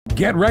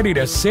Get ready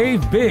to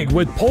save big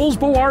with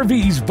Poulsbo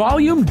RV's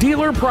volume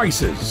dealer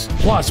prices.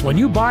 Plus, when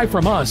you buy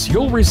from us,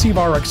 you'll receive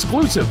our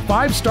exclusive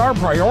 5-star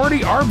priority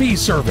RV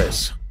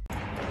service.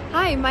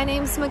 Hi, my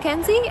name's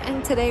Mackenzie,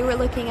 and today we're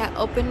looking at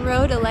Open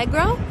Road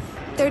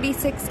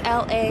Allegro-36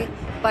 LA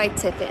by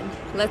Tiffin.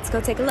 Let's go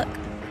take a look.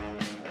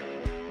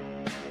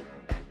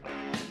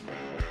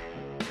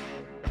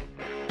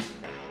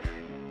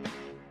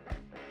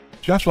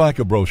 Just like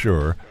a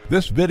brochure,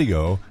 this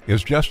video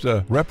is just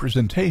a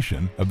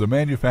representation of the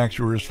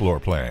manufacturer's floor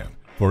plan.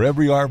 For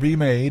every RV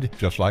made,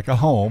 just like a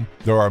home,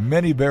 there are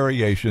many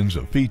variations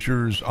of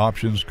features,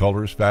 options,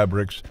 colors,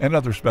 fabrics, and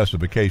other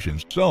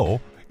specifications.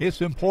 So,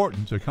 it's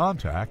important to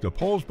contact a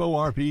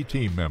Poulsbo RV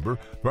team member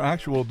for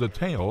actual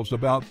details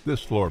about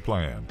this floor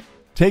plan.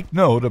 Take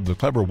note of the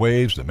clever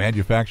ways the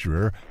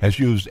manufacturer has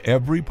used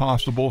every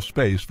possible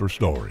space for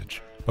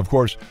storage. Of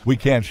course, we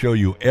can't show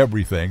you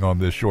everything on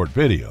this short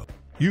video.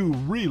 You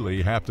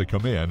really have to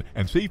come in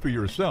and see for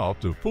yourself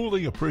to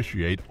fully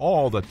appreciate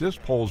all that this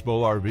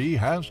Poulsbo RV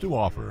has to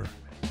offer.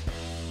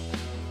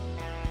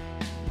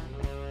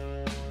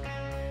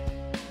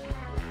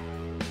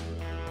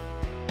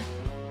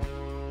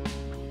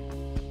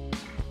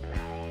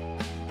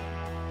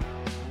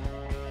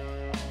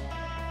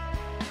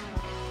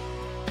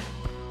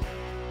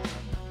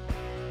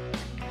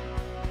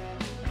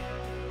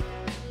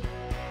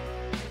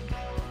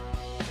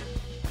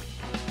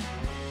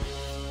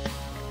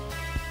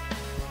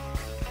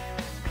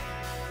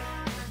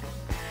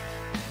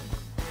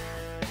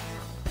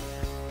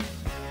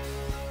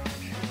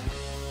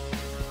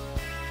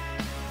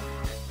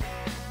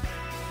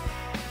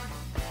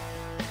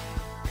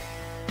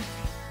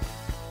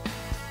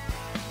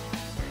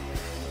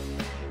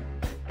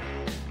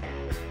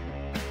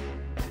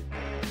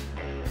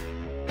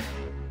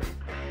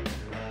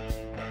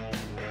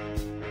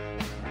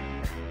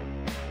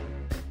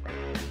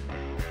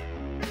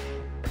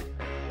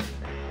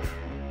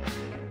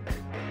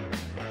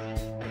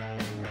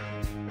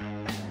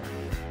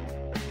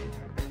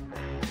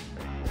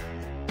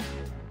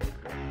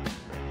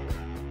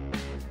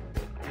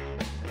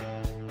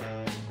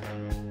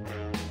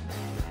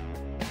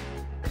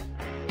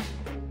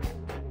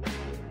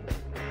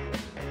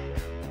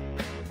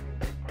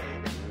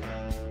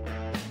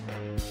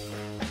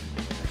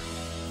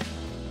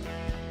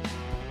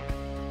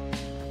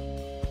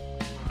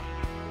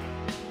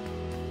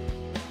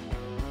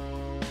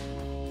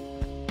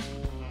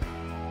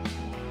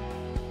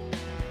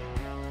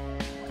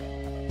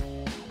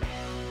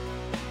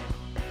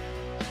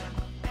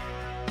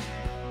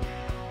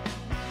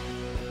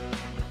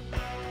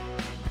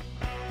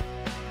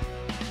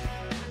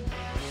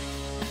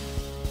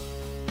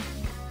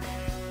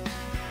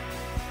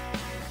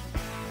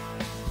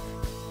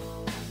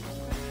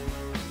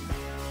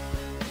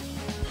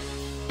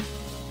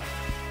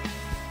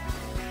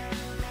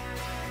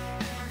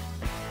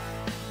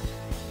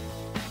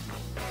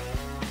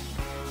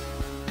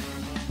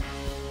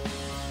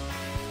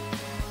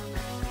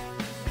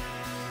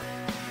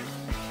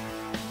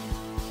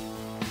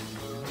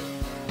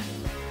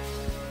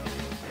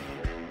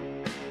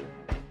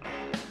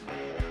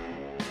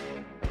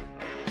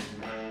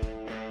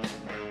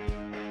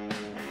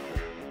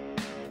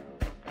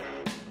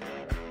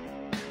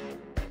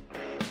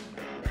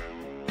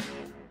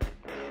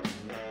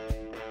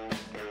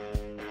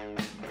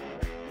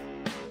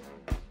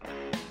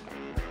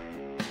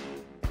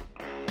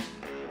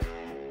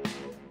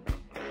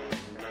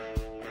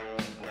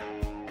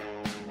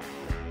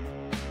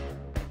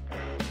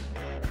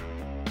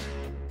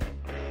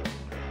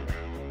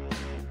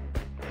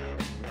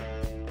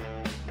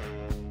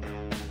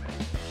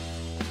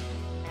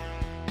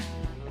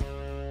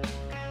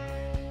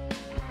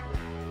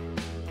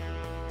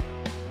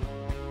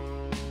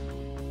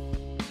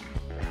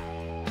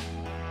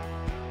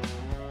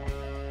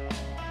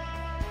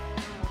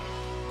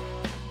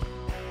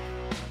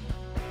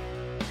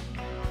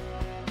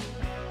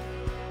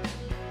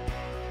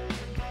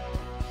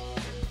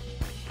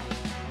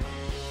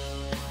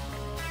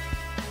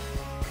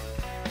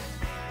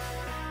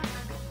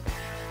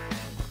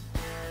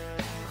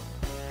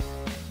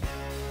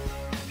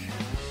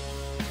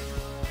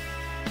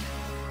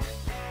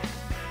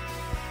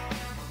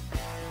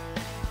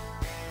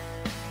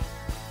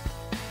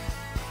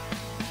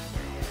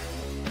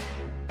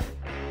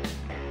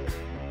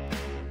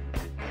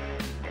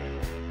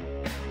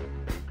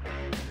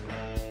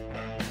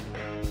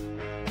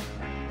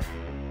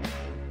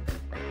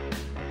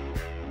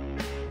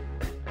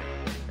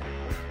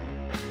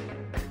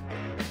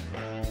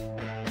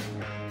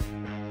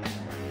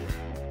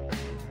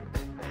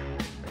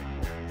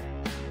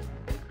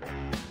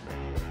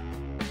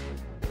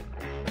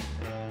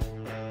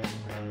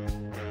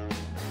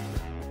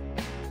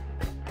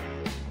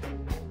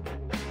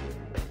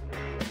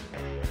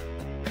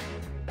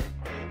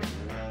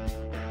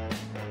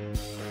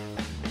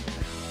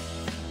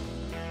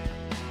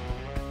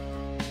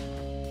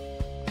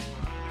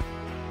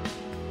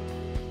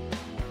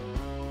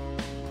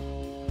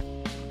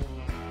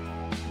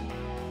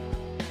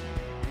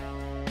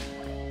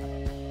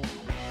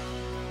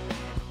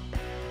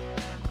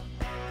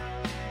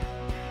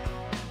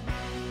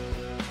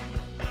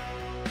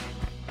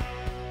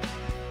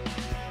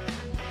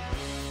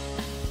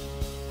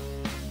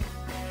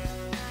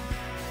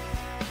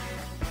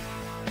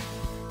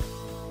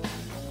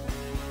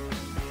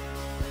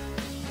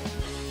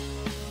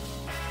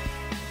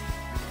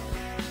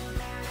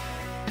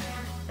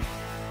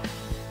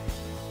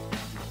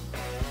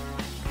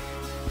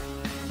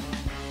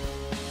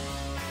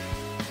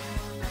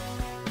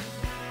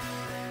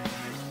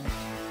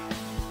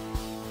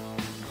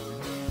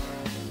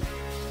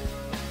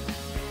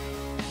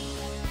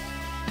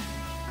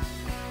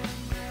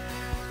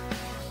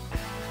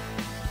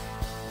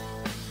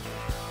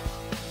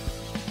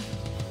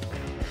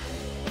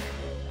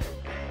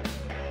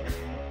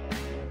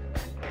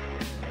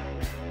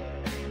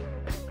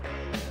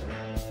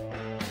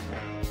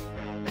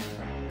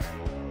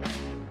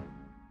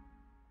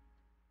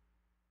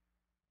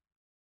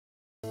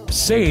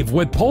 Save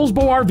with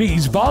Poulsbo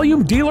RV's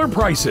volume dealer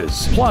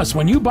prices. Plus,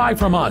 when you buy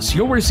from us,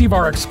 you'll receive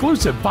our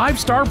exclusive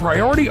 5-star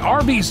priority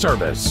RV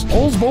service.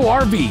 Poulsbo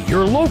RV,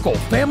 your local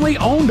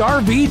family-owned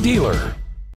RV dealer.